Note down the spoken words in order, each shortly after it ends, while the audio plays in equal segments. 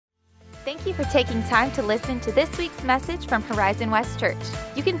Thank you for taking time to listen to this week's message from Horizon West Church.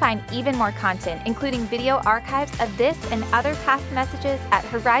 You can find even more content, including video archives of this and other past messages at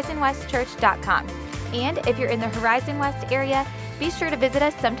horizonwestchurch.com. And if you're in the Horizon West area, be sure to visit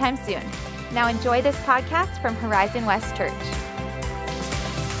us sometime soon. Now enjoy this podcast from Horizon West Church.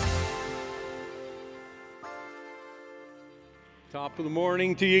 Top of the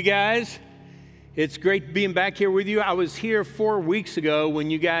morning to you guys. It's great being back here with you. I was here 4 weeks ago when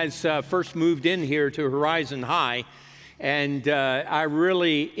you guys first moved in here to Horizon High, and I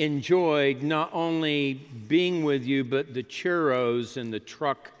really enjoyed not only being with you, but the churros and the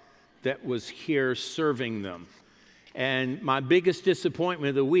truck that was here serving them. And my biggest disappointment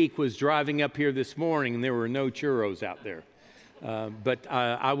of the week was driving up here this morning, and there were no churros out there. But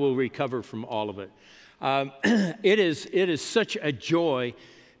I will recover from all of it. It is such a joy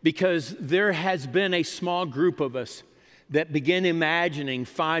because there has been a small group of us that began imagining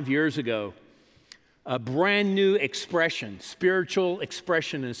 5 years ago a brand new expression, spiritual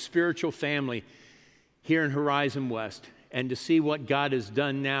expression and spiritual family here in Horizon West. And to see what God has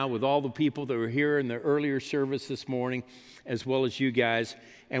done now with all the people that were here in the earlier service this morning, as well as you guys.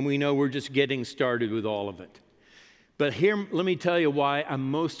 And we know we're just getting started with all of it. But here, let me tell you why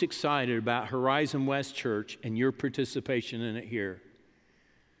I'm most excited about Horizon West Church and your participation in it here.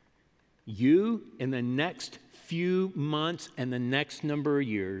 You, in the next few months and the next number of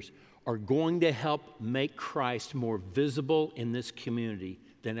years, are going to help make Christ more visible in this community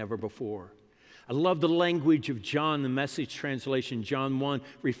than ever before. I love the language of John, the Message translation, John 1,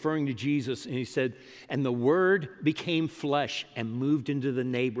 referring to Jesus, and he said, "And the Word became flesh and moved into the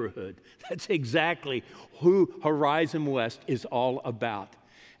neighborhood." That's exactly who Horizon West is all about.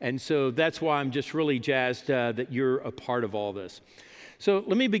 And so that's why I'm just really jazzed that you're a part of all this. So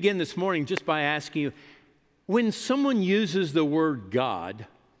let me begin this morning just by asking you, when someone uses the word God,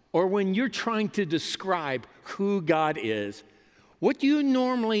 or when you're trying to describe who God is, what do you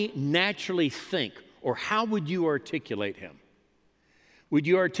normally naturally think, or how would you articulate him? Would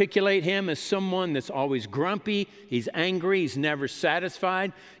you articulate him as someone that's always grumpy, he's angry, he's never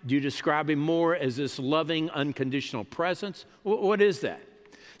satisfied? Do you describe him more as this loving, unconditional presence? What is that?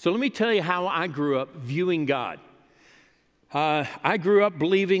 So let me tell you how I grew up viewing God. I grew up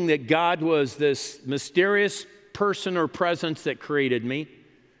believing that God was this mysterious person or presence that created me.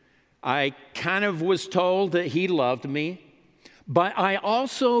 I kind of was told that he loved me. But I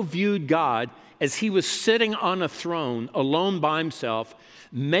also viewed God as he was sitting on a throne alone by himself,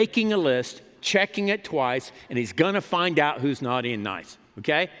 making a list, checking it twice, and he's going to find out who's naughty and nice,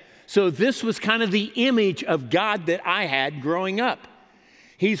 okay? So this was kind of the image of God that I had growing up.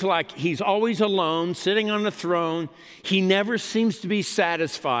 He's always alone, sitting on the throne. He never seems to be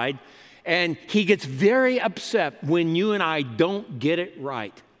satisfied, and he gets very upset when you and I don't get it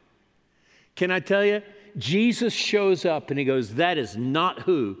right. Can I tell you? Jesus shows up and he goes, "That is not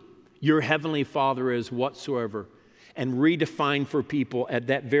who your heavenly Father is whatsoever," and redefine for people at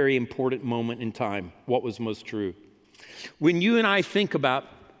that very important moment in time what was most true. When you and I think about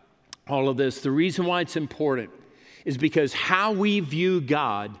all of this, the reason why it's important is because how we view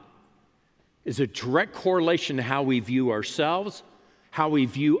God is a direct correlation to how we view ourselves, how we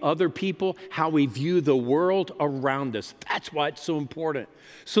view other people, how we view the world around us. That's why it's so important.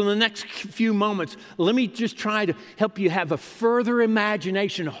 So in the next few moments, let me just try to help you have a further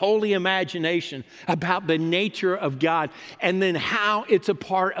imagination, holy imagination about the nature of God, and then how it's a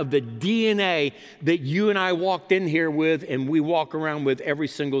part of the DNA that you and I walked in here with and we walk around with every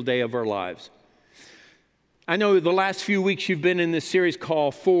single day of our lives. I know the last few weeks you've been in this series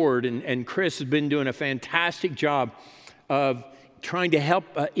called Forward, and Chris has been doing a fantastic job of trying to help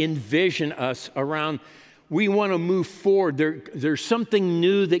envision us around. We want to move forward. There's something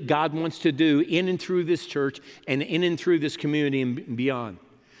new that God wants to do in and through this church and in and through this community and beyond.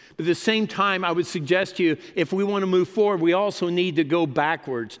 But at the same time, I would suggest to you, if we want to move forward, we also need to go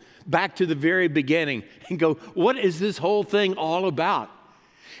backwards, back to the very beginning and go, what is this whole thing all about?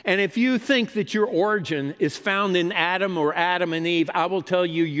 And if you think that your origin is found in Adam or Adam and Eve, I will tell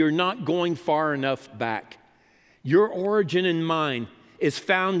you, you're not going far enough back. Your origin and mine is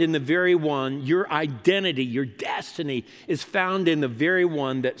found in the very one, your identity, your destiny is found in the very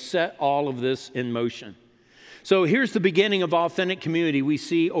one that set all of this in motion. So here's the beginning of authentic community we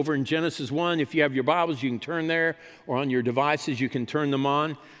see over in Genesis 1. If you have your Bibles, you can turn there, or on your devices, you can turn them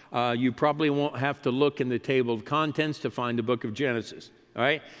on. You probably won't have to look in the table of contents to find the book of Genesis. All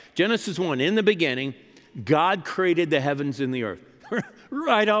right? Genesis 1, in the beginning, God created the heavens and the earth.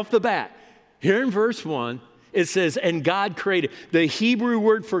 Right off the bat. Here in verse 1, it says, and God created. The Hebrew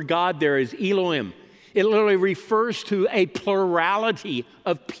word for God there is Elohim. It literally refers to a plurality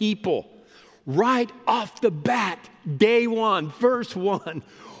of people. right off the bat, day one, verse 1,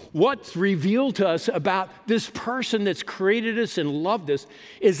 what's revealed to us about this person that's created us and loved us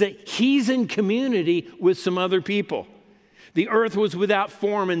is that he's in community with some other people. The earth was without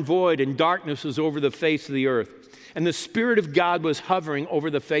form and void, and darkness was over the face of the earth. And the Spirit of God was hovering over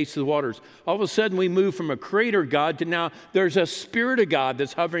the face of the waters. All of a sudden, we move from a creator God to now there's a Spirit of God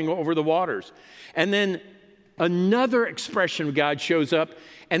that's hovering over the waters. And then another expression of God shows up,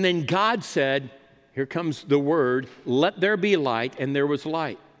 and then God said, here comes the word, let there be light, and there was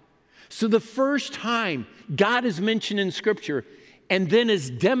light. So the first time God is mentioned in Scripture and then is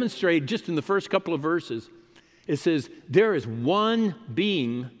demonstrated just in the first couple of verses, it says there is one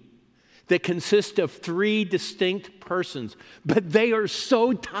being that consists of three distinct persons, but they are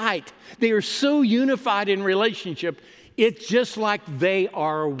so tight, they are so unified in relationship, it's just like they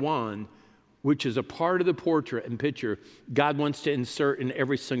are one, which is a part of the portrait and picture God wants to insert in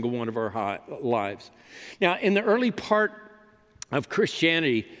every single one of our lives. Now, in the early part of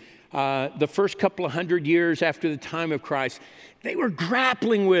Christianity, the first couple of hundred years after the time of Christ, they were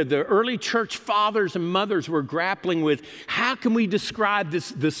grappling with, the early church fathers and mothers were grappling with, how can we describe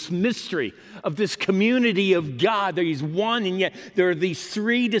this mystery of this community of God? There is one, and yet there are these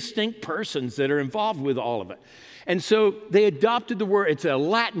three distinct persons that are involved with all of it. And so they adopted the word, it's a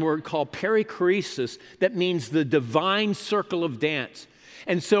Latin word called perichoresis, that means the divine circle of dance.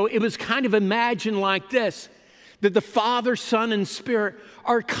 And so it was kind of imagined like this, that the Father, Son, and Spirit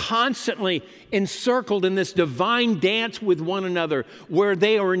are constantly encircled in this divine dance with one another, where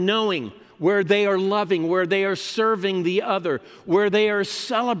they are knowing, where they are loving, where they are serving the other, where they are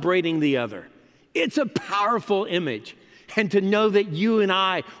celebrating the other. It's a powerful image. And to know that you and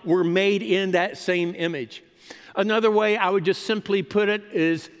I were made in that same image. Another way I would just simply put it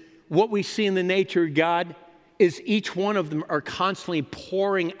is what we see in the nature of God is each one of them are constantly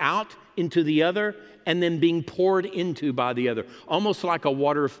pouring out into the other and then being poured into by the other, almost like a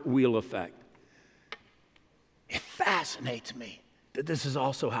water wheel effect. It fascinates me that this is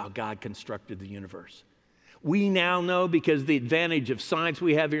also how God constructed the universe. We now know, because the advantage of science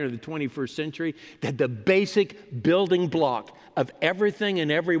we have here in the 21st century, that the basic building block of everything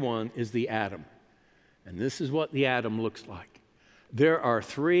and everyone is the atom. And this is what the atom looks like. There are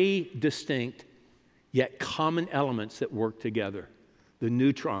three distinct yet common elements that work together. The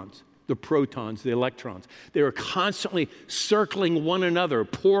neutrons, the protons, the electrons. They are constantly circling one another,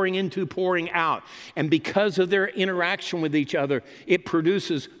 pouring into, pouring out. And because of their interaction with each other, it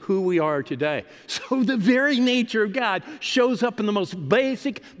produces who we are today. So the very nature of God shows up in the most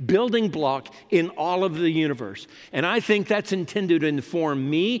basic building block in all of the universe. And I think that's intended to inform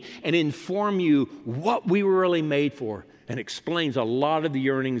me and inform you what we were really made for, and explains a lot of the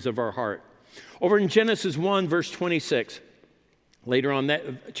yearnings of our heart. Over in Genesis 1, verse 26, later on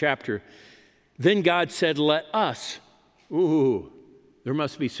that chapter, then God said, let us, there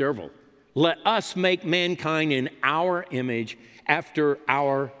must be several, let us make mankind in our image after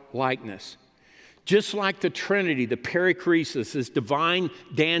our likeness. Just like the Trinity, the perichoresis, this divine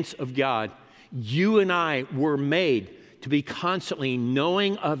dance of God, you and I were made to be constantly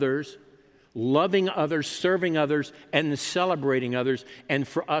knowing others, loving others, serving others, and celebrating others, and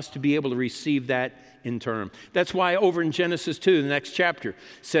for us to be able to receive that in turn. That's why over in Genesis 2, the next chapter,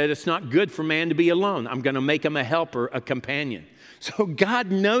 said it's not good for man to be alone. I'm going to make him a helper, a companion. So God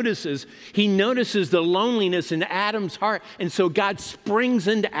notices, he notices the loneliness in Adam's heart, and so God springs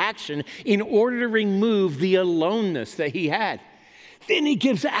into action in order to remove the aloneness that he had. Then he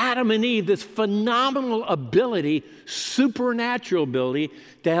gives Adam and Eve this phenomenal ability, supernatural ability,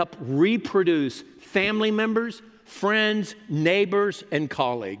 to help reproduce family members, friends, neighbors, and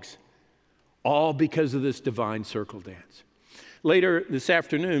colleagues, all because of this divine circle dance. Later this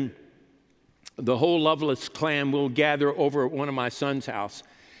afternoon, the whole Lovelace clan will gather over at one of my son's house.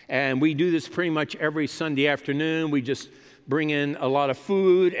 And we do this pretty much every Sunday afternoon. We just bring in a lot of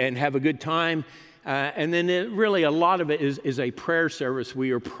food and have a good time. And then really a lot of it is a prayer service.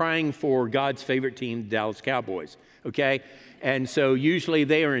 We are praying for God's favorite team, the Dallas Cowboys, okay? And so usually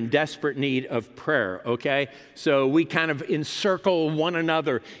they are in desperate need of prayer, okay? So we kind of encircle one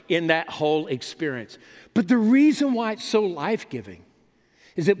another in that whole experience. But the reason why it's so life-giving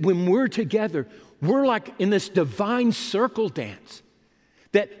is that when we're together, we're like in this divine circle dance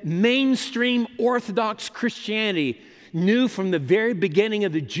that mainstream Orthodox Christianity knew from the very beginning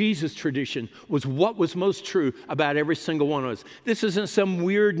of the Jesus tradition was what was most true about every single one of us. This isn't some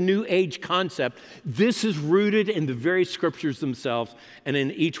weird New Age concept. This is rooted in the very scriptures themselves and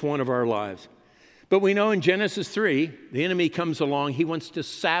in each one of our lives. But we know in Genesis 3, the enemy comes along. He wants to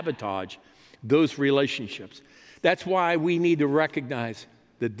sabotage those relationships. That's why we need to recognize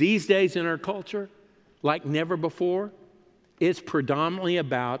that these days in our culture, like never before, it's predominantly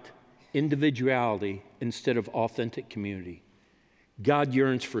about individuality instead of authentic community. God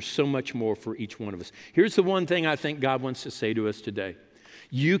yearns for so much more for each one of us. Here's the one thing I think God wants to say to us today.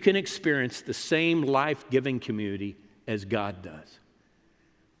 You can experience the same life-giving community as God does.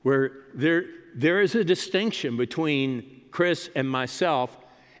 Where there is a distinction between Chris and myself,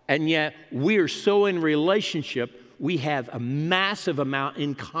 and yet we are so in relationship, we have a massive amount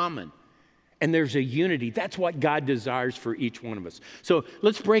in common. And there's a unity. That's what God desires for each one of us. So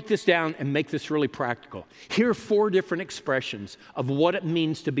let's break this down and make this really practical. Here are 4 different expressions of what it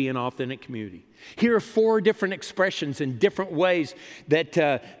means to be an authentic community. Here are 4 different expressions in different ways that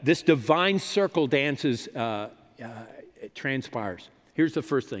this divine circle dances it transpires. Here's the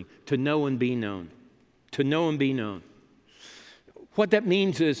first thing: to know and be known. To know and be known. What that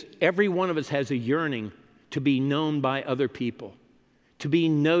means is every one of us has a yearning to be known by other people, to be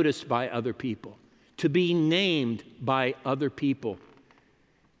noticed by other people, to be named by other people,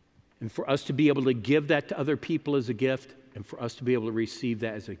 and for us to be able to give that to other people as a gift, and for us to be able to receive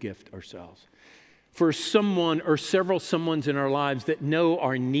that as a gift ourselves. For someone or several someones in our lives that know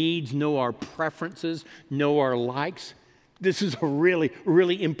our needs, know our preferences, know our likes, this is a really,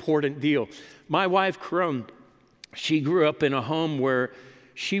 really important deal. My wife, Caron, she grew up in a home where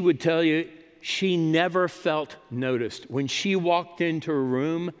she would tell you she never felt noticed. When she walked into a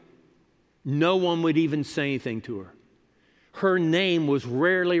room, no one would even say anything to her. Her name was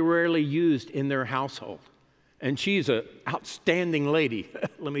rarely used in their household. And she's an outstanding lady,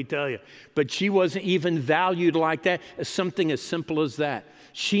 let me tell you. But she wasn't even valued like that, as something as simple as that.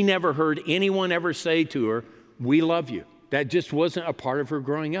 She never heard anyone ever say to her, "We love you." That just wasn't a part of her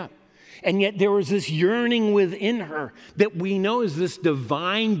growing up. And yet there was this yearning within her that we know is this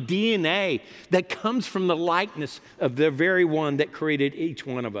divine DNA that comes from the likeness of the very one that created each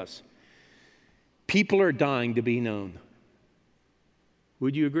one of us. People are dying to be known.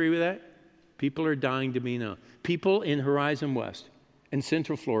 Would you agree with that? People are dying to be known. People in Horizon West and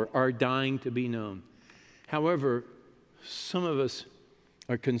Central Florida are dying to be known. However, some of us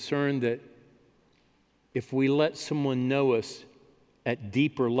are concerned that if we let someone know us at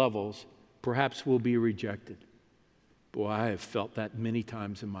deeper levels, perhaps we'll be rejected. Boy, I have felt that many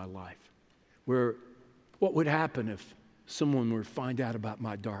times in my life. Where what would happen if someone were to find out about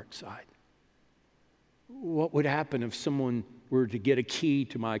my dark side? What would happen if someone were to get a key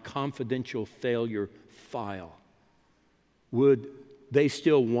to my confidential failure file? Would they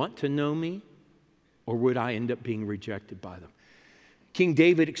still want to know me, or would I end up being rejected by them? King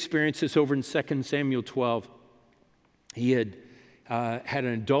David experienced this over in 2 Samuel 12. He had an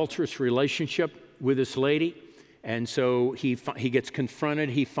adulterous relationship with this lady, and so he gets confronted.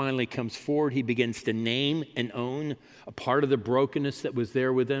 He finally comes forward. He begins to name and own a part of the brokenness that was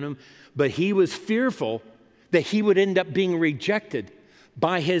there within him. But he was fearful that he would end up being rejected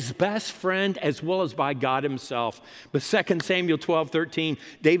by his best friend as well as by God himself. But 2 Samuel 12:13,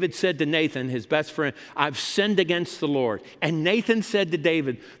 David said to Nathan, his best friend, "I've sinned against the Lord." And Nathan said to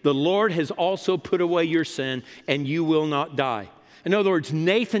David, "The Lord has also put away your sin, and you will not die." In other words,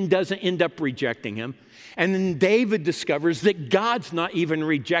 Nathan doesn't end up rejecting him. And then David discovers that God's not even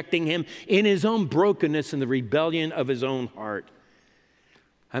rejecting him in his own brokenness and the rebellion of his own heart.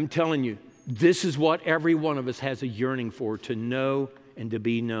 I'm telling you, this is what every one of us has a yearning for, to know and to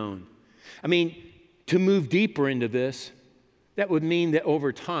be known. I mean, to move deeper into this, that would mean that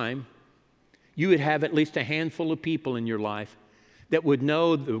over time, you would have at least a handful of people in your life that would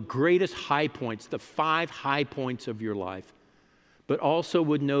know the greatest high points, the 5 high points of your life, but also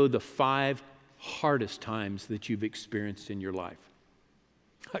would know the 5 hardest times that you've experienced in your life.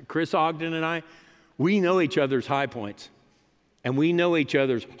 Chris Ogden and I, we know each other's high points, and we know each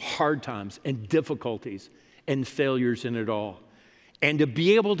other's hard times and difficulties and failures in it all. And to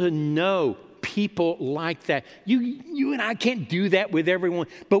be able to know people like that, you and I can't do that with everyone,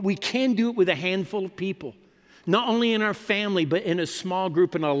 but we can do it with a handful of people. Not only in our family, but in a small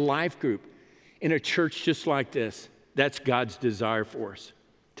group, in a life group, in a church just like this. That's God's desire for us,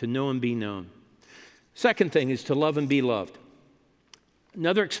 to know and be known. Second thing is to love and be loved.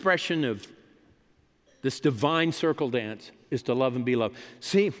 Another expression of this divine circle dance is to love and be loved.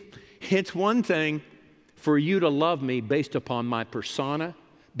 See, it's one thing for you to love me based upon my persona,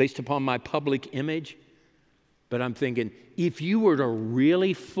 based upon my public image, but I'm thinking, if you were to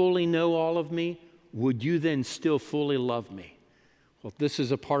really fully know all of me, would you then still fully love me? Well, this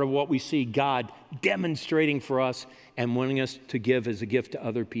is a part of what we see God demonstrating for us and wanting us to give as a gift to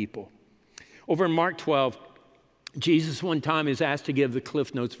other people. Over in Mark 12, Jesus one time is asked to give the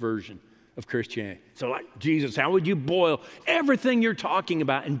Cliff Notes version of Christianity. So like, Jesus, how would you boil everything you're talking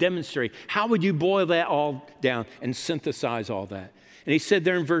about and demonstrate? How would you boil that all down and synthesize all that? And he said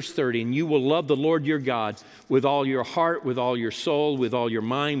there in verse 30, and you will love the Lord your God with all your heart, with all your soul, with all your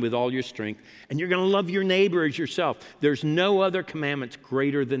mind, with all your strength. And you're going to love your neighbor as yourself. There's no other commandments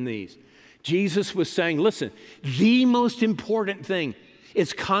greater than these. Jesus was saying, listen, the most important thing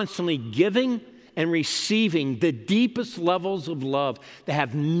is constantly giving and receiving the deepest levels of love that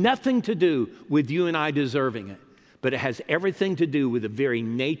have nothing to do with you and I deserving it. But it has everything to do with the very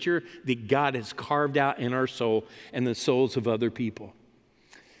nature that God has carved out in our soul and the souls of other people.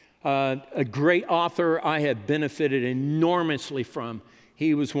 A great author I have benefited enormously from.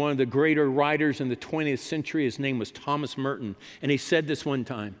 He was one of the greater writers in the 20th century. His name was Thomas Merton. And he said this one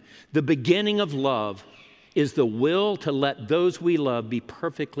time, the beginning of love is the will to let those we love be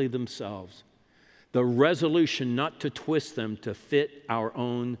perfectly themselves. The resolution not to twist them to fit our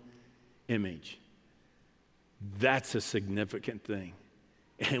own image. That's a significant thing.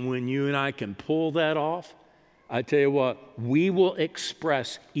 And when you and I can pull that off, I tell you what, we will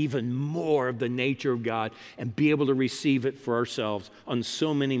express even more of the nature of God and be able to receive it for ourselves on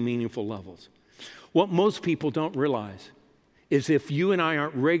so many meaningful levels. What most people don't realize is if you and I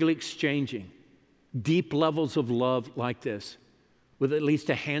aren't regularly exchanging deep levels of love like this with at least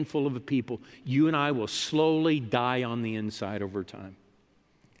a handful of people, you and I will slowly die on the inside over time.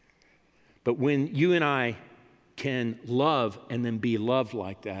 But when you and I can love and then be loved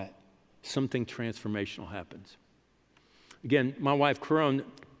like that, something transformational happens. Again, my wife, Corinne,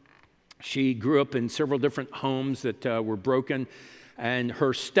 she grew up in several different homes that were broken, and her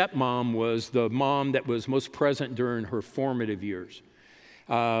stepmom was the mom that was most present during her formative years.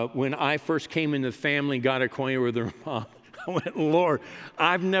 When I first came into the family and got acquainted with her mom, I went, Lord,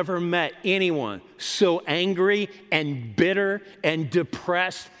 I've never met anyone so angry and bitter and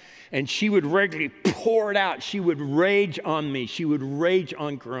depressed. And she would regularly pour it out. She would rage on me. She would rage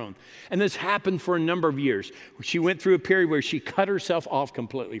on Corinne. And this happened for a number of years. She went through a period where she cut herself off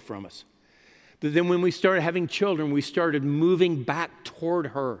completely from us. But then when we started having children, we started moving back toward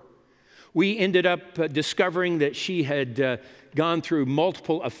her. We ended up discovering that she had gone through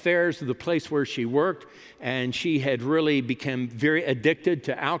multiple affairs of the place where she worked, and she had really become very addicted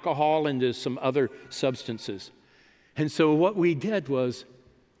to alcohol and to some other substances. And so what we did was,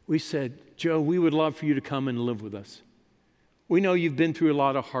 we said, Joe, we would love for you to come and live with us. We know you've been through a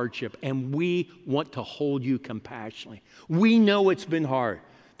lot of hardship, and we want to hold you compassionately. We know it's been hard.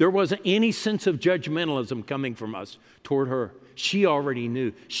 There wasn't any sense of judgmentalism coming from us toward her. She already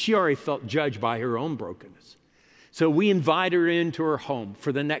knew. She already felt judged by her own brokenness. So we invited her into her home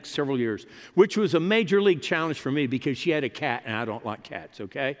for the next several years, which was a major league challenge for me because she had a cat, and I don't like cats,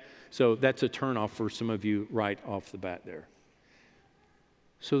 okay? So that's a turnoff for some of you right off the bat there.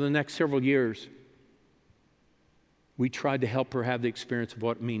 So the next several years, we tried to help her have the experience of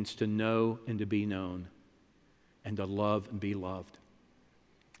what it means to know and to be known and to love and be loved.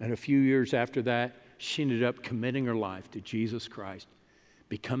 And a few years after that, she ended up committing her life to Jesus Christ,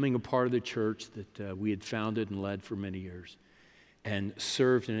 becoming a part of the church that we had founded and led for many years, and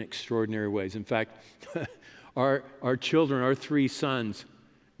served in extraordinary ways. In fact, our children, our three sons,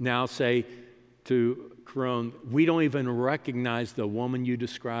 now say to Corinne, we don't even recognize the woman you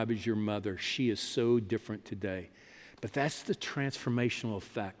describe as your mother. She is so different today. But that's the transformational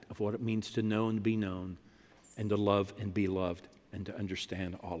effect of what it means to know and be known, and to love and be loved, and to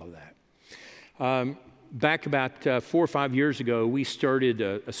understand all of that. Back about 4 or 5 years ago, we started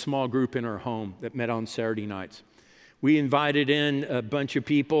a small group in our home that met on Saturday nights. We invited in a bunch of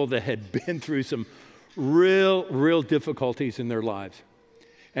people that had been through some real difficulties in their lives.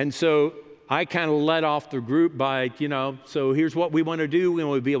 And so I kind of led off the group by, so here's what we want to do. We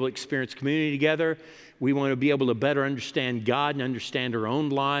want to be able to experience community together. We want to be able to better understand God and understand our own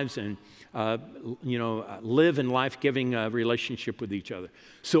lives and, live in life-giving relationship with each other.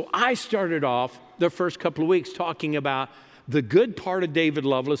 So I started off the first couple of weeks talking about the good part of David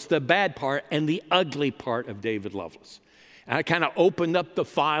Lovelace, the bad part, and the ugly part of David Lovelace. And I kind of opened up the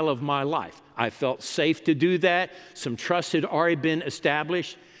file of my life. I felt safe to do that. Some trust had already been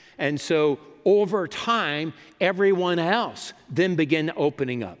established. And so over time, everyone else then began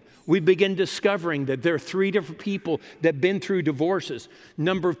opening up. We began discovering that there are 3 different people that have been through divorces. A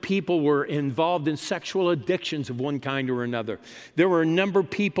number of people were involved in sexual addictions of one kind or another. There were a number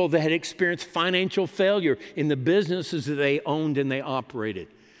of people that had experienced financial failure in the businesses that they owned and they operated.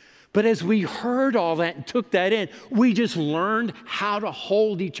 But as we heard all that and took that in, we just learned how to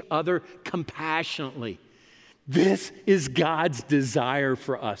hold each other compassionately. This is God's desire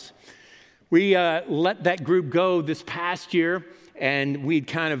for us. We let that group go this past year, and we'd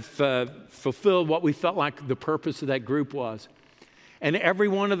kind of fulfilled what we felt like the purpose of that group was. And every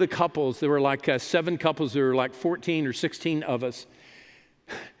one of the couples, there were like 7 couples, there were like 14 or 16 of us.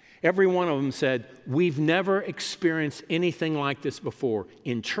 Every one of them said, we've never experienced anything like this before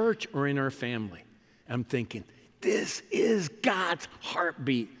in church or in our family. I'm thinking, this is God's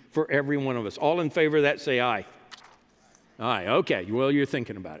heartbeat for every one of us. All in favor of that, say aye. Aye, okay, well, you're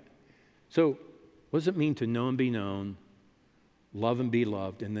thinking about it. So what does it mean to know and be known, love and be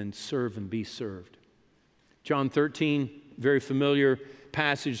loved, and then serve and be served? John 13, very familiar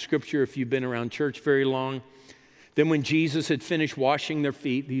passage of Scripture if you've been around church very long. Then when Jesus had finished washing their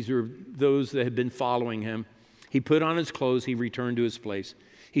feet, these are those that had been following him, he put on his clothes, he returned to his place.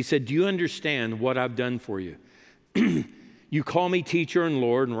 He said, do you understand what I've done for you? You call me teacher and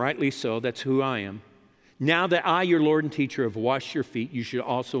Lord, and rightly so, that's who I am. Now that I, your Lord and teacher, have washed your feet, you should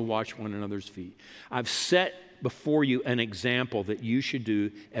also wash one another's feet. I've set before you an example that you should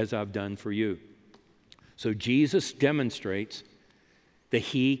do as I've done for you. So Jesus demonstrates that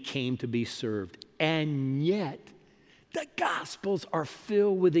he came to be served. And yet, the Gospels are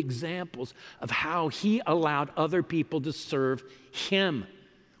filled with examples of how he allowed other people to serve him,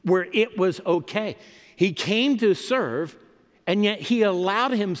 where it was okay. He came to serve, and yet he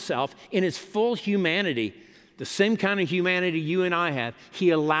allowed himself in his full humanity, the same kind of humanity you and I have,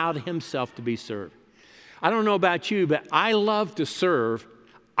 he allowed himself to be served. I don't know about you, but I love to serve.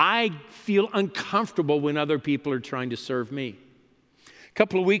 I feel uncomfortable when other people are trying to serve me. A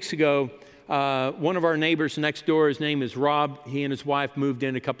couple of weeks ago, one of our neighbors next door, his name is Rob. He and his wife moved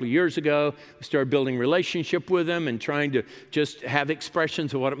in a couple of years ago. We started building a relationship with them and trying to just have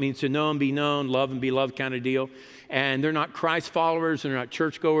expressions of what it means to know and be known, love and be loved kind of deal. And they're not Christ followers, they're not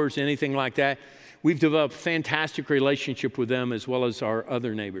churchgoers, anything like that. We've developed a fantastic relationship with them as well as our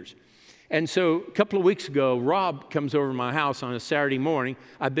other neighbors. And so a couple of weeks ago, Rob comes over to my house on a Saturday morning.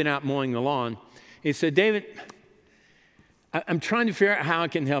 I've been out mowing the lawn. He said, David, I'm trying to figure out how I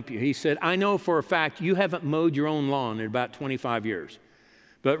can help you. He said, I know for a fact you haven't mowed your own lawn in about 25 years.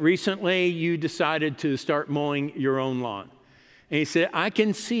 But recently you decided to start mowing your own lawn. And he said, I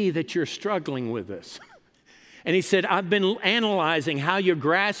can see that you're struggling with this. And he said, I've been analyzing how your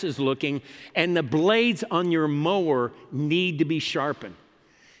grass is looking and the blades on your mower need to be sharpened.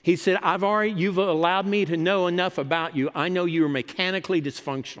 He said, you've allowed me to know enough about you. I know you're mechanically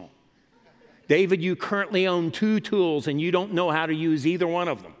dysfunctional. David, you currently own 2 tools and you don't know how to use either one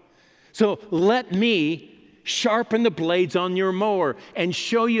of them. So let me sharpen the blades on your mower and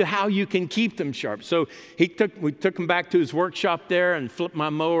show you how you can keep them sharp. So we took him back to his workshop there and flipped my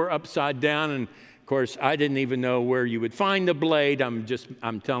mower upside down. And of course, I didn't even know where you would find the blade. I'm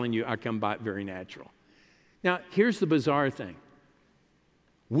telling you, I come by it very natural. Now, here's the bizarre thing.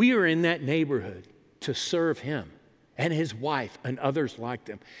 We are in that neighborhood to serve him and his wife and others like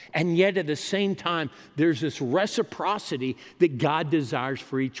them. And yet at the same time, there's this reciprocity that God desires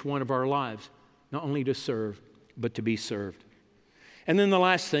for each one of our lives, not only to serve, but to be served. And then the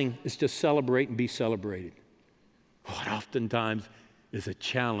last thing is to celebrate and be celebrated. What oftentimes is a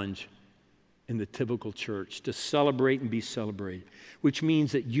challenge in the typical church, to celebrate and be celebrated, which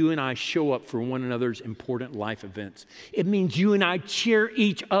means that you and I show up for one another's important life events. It means you and I cheer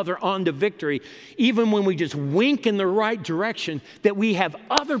each other on to victory, even when we just wink in the right direction, that we have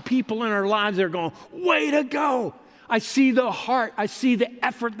other people in our lives that are going, way to go. I see the heart. I see the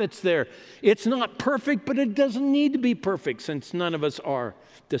effort that's there. It's not perfect, but it doesn't need to be perfect since none of us are,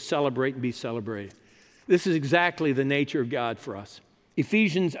 to celebrate and be celebrated. This is exactly the nature of God for us.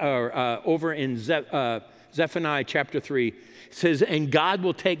 Ephesians, over in Zephaniah chapter 3, says, and God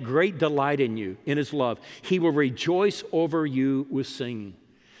will take great delight in you, in his love. He will rejoice over you with singing.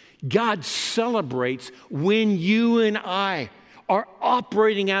 God celebrates when you and I are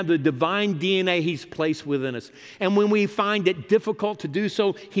operating out of the divine DNA he's placed within us. And when we find it difficult to do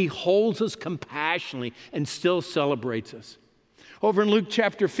so, he holds us compassionately and still celebrates us. Over in Luke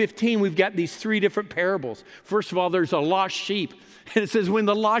chapter 15, we've got these 3 different parables. First of all, there's a lost sheep. And it says when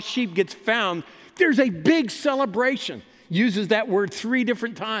the lost sheep gets found, there's a big celebration. Uses that word 3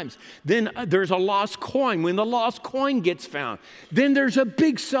 different times. Then there's a lost coin. When the lost coin gets found, then there's a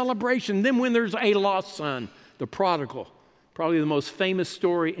big celebration. Then when there's a lost son, the prodigal, probably the most famous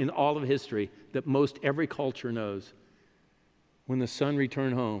story in all of history that most every culture knows. When the son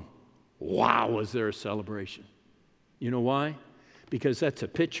returned home, wow, was there a celebration. You know why? Because that's a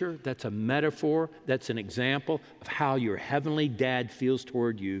picture, that's a metaphor, that's an example of how your heavenly dad feels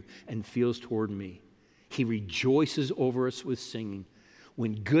toward you and feels toward me. He rejoices over us with singing.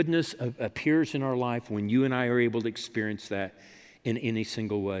 When goodness appears in our life, when you and I are able to experience that in any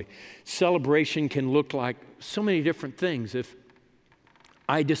single way. Celebration can look like so many different things. If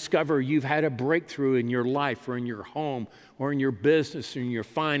I discover you've had a breakthrough in your life or in your home or in your business or in your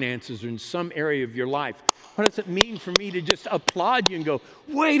finances or in some area of your life, what does it mean for me to just applaud you and go,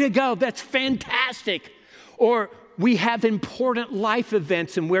 way to go, that's fantastic? Or we have important life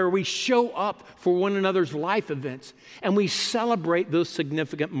events and where we show up for one another's life events and we celebrate those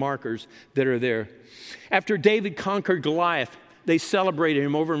significant markers that are there. After David conquered Goliath, they celebrated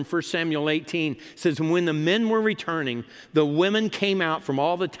him over in 1 Samuel 18. It says, when the men were returning, the women came out from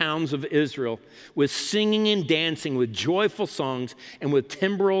all the towns of Israel with singing and dancing, with joyful songs, and with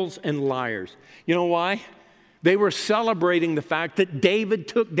timbrels and lyres. You know why? They were celebrating the fact that David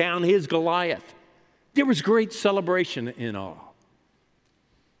took down his Goliath. There was great celebration in all.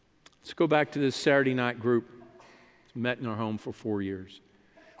 Let's go back to this Saturday night group. It's met in our home for 4 years.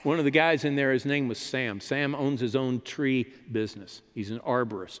 One of the guys in there, his name was Sam. Sam owns his own tree business. He's an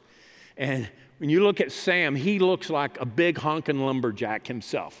arborist. And when you look at Sam, he looks like a big honking lumberjack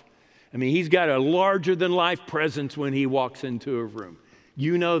himself. I mean, he's got a larger-than-life presence when he walks into a room.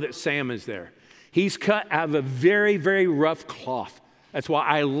 You know that Sam is there. He's cut out of a very, very rough cloth. That's why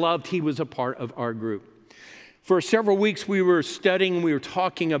I loved he was a part of our group. For several weeks, we were studying, we were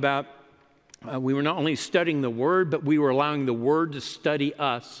talking about, we were not only studying the Word, but we were allowing the Word to study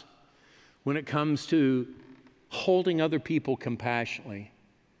us when it comes to holding other people compassionately,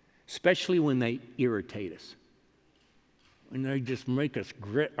 especially when they irritate us, when they just make us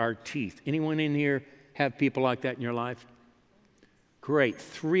grit our teeth. Anyone in here have people like that in your life? Great,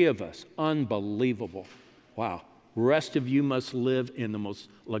 3 of us, unbelievable. Wow. Rest of you must live in the most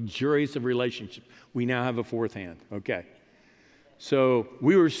luxurious of relationships. We now have a 4th hand, okay. So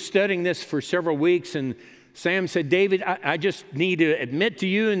we were studying this for several weeks, and Sam said, David, I just need to admit to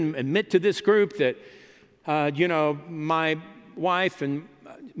you and admit to this group that, my wife and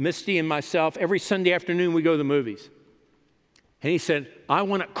Misty and myself, every Sunday afternoon we go to the movies. And he said, I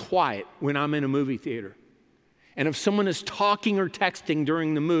want it quiet when I'm in a movie theater. And if someone is talking or texting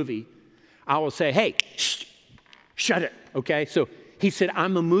during the movie, I will say, hey, shut it, okay? So he said,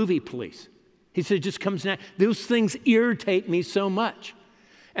 I'm a movie police. He said, it just comes now. Those things irritate me so much.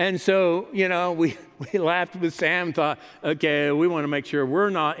 And so, we laughed with Sam, thought, okay, we want to make sure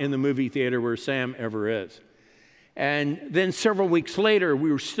we're not in the movie theater where Sam ever is. And then several weeks later,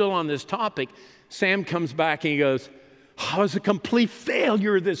 we were still on this topic. Sam comes back and he goes, I was a complete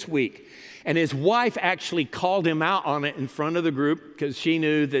failure this week. And his wife actually called him out on it in front of the group because she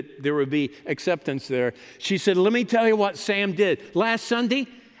knew that there would be acceptance there. She said, let me tell you what Sam did. Last Sunday,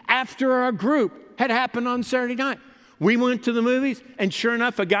 after our group had happened on Saturday night, we went to the movies, and sure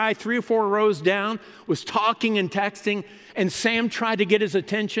enough, a guy 3 or 4 rows down was talking and texting, and Sam tried to get his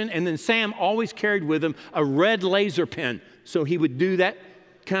attention, and then Sam always carried with him a red laser pen. So he would do that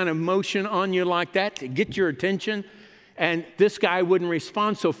kind of motion on you like that to get your attention. And this guy wouldn't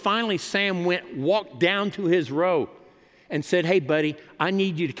respond. So finally, Sam walked down to his row and said, hey, buddy, I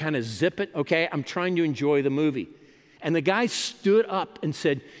need you to kind of zip it, okay? I'm trying to enjoy the movie. And the guy stood up and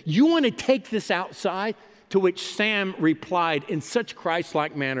said, you want to take this outside? To which Sam replied in such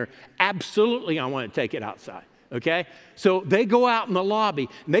Christ-like manner, absolutely, I want to take it outside, okay? So they go out in the lobby,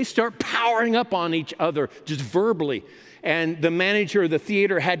 and they start powering up on each other just verbally. And the manager of the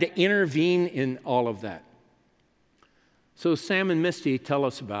theater had to intervene in all of that. So Sam and Misty tell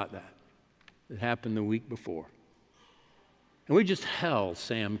us about that. It happened the week before. And we just held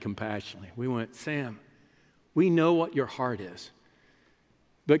Sam compassionately. We went, Sam, we know what your heart is.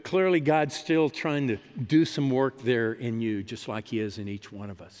 But clearly God's still trying to do some work there in you, just like he is in each one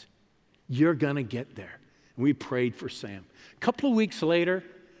of us. You're going to get there. And we prayed for Sam. A couple of weeks later,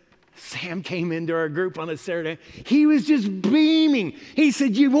 Sam came into our group on a Saturday. He was just beaming. He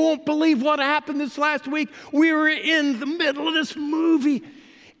said, you won't believe what happened this last week. We were in the middle of this movie,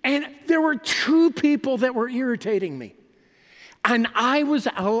 and there were 2 people that were irritating me. And I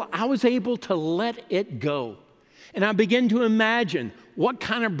was able to let it go. And I began to imagine what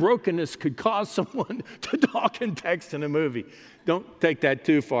kind of brokenness could cause someone to talk and text in a movie. Don't take that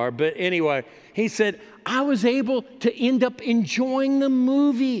too far. But anyway, he said, I was able to end up enjoying the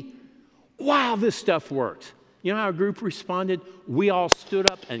movie. Wow, this stuff works. You know how our group responded? We all stood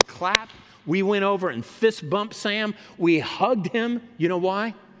up and clapped. We went over and fist bumped Sam. We hugged him. You know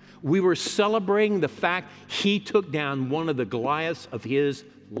why? We were celebrating the fact he took down one of the Goliaths of his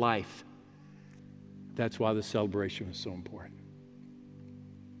life. That's why the celebration was so important.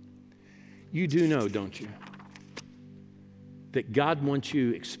 You do know, don't you, that God wants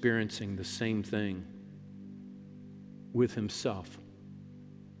you experiencing the same thing with himself.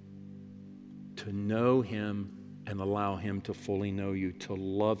 To know him and allow him to fully know you, to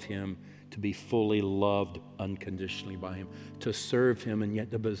love him, to be fully loved unconditionally by Him, to serve Him. And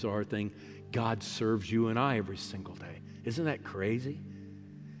yet the bizarre thing, God serves you and I every single day. Isn't that crazy?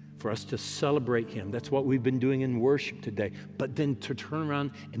 For us to celebrate Him. That's what we've been doing in worship today. But then to turn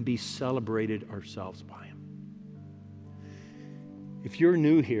around and be celebrated ourselves by Him. If you're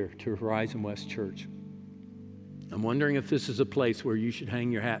new here to Horizon West Church, I'm wondering if this is a place where you should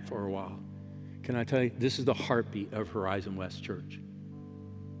hang your hat for a while. Can I tell you, this is the heartbeat of Horizon West Church,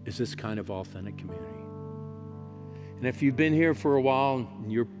 is this kind of authentic community. And if you've been here for a while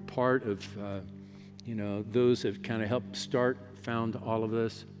and you're part of, those that kind of helped found all of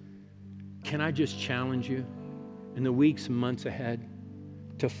this, can I just challenge you in the weeks and months ahead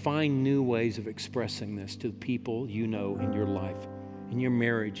to find new ways of expressing this to the people you know in your life, in your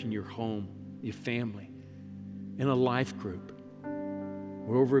marriage, in your home, your family, in a life group,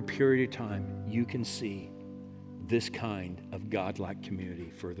 where over a period of time you can see this kind of God-like community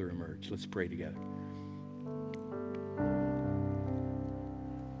further emerge. Let's pray together.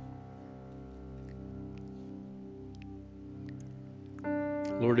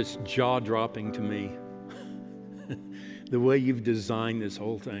 Lord, it's jaw-dropping to me the way you've designed this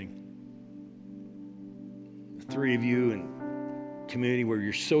whole thing. The three of you in community where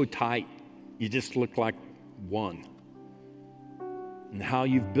you're so tight, you just look like one. And how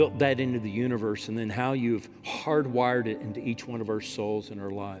you've built that into the universe, and then how you've hardwired it into each one of our souls and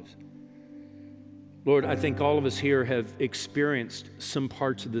our lives. Lord, I think all of us here have experienced some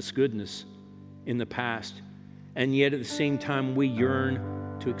parts of this goodness in the past, and yet at the same time we yearn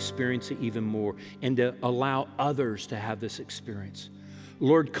to experience it even more and to allow others to have this experience.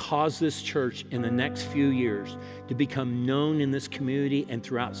 Lord, cause this church in the next few years to become known in this community and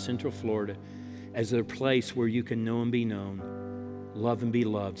throughout Central Florida as a place where you can know and be known, love and be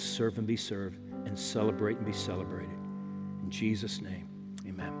loved, serve and be served, and celebrate and be celebrated. In Jesus' name,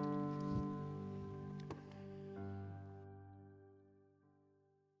 amen.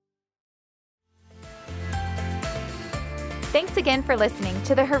 Thanks again for listening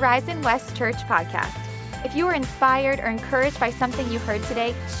to the Horizon West Church podcast. If you were inspired or encouraged by something you heard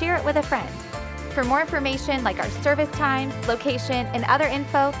today, share it with a friend. For more information like our service times, location, and other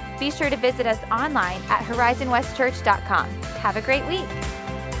info, be sure to visit us online at horizonwestchurch.com. Have a great week.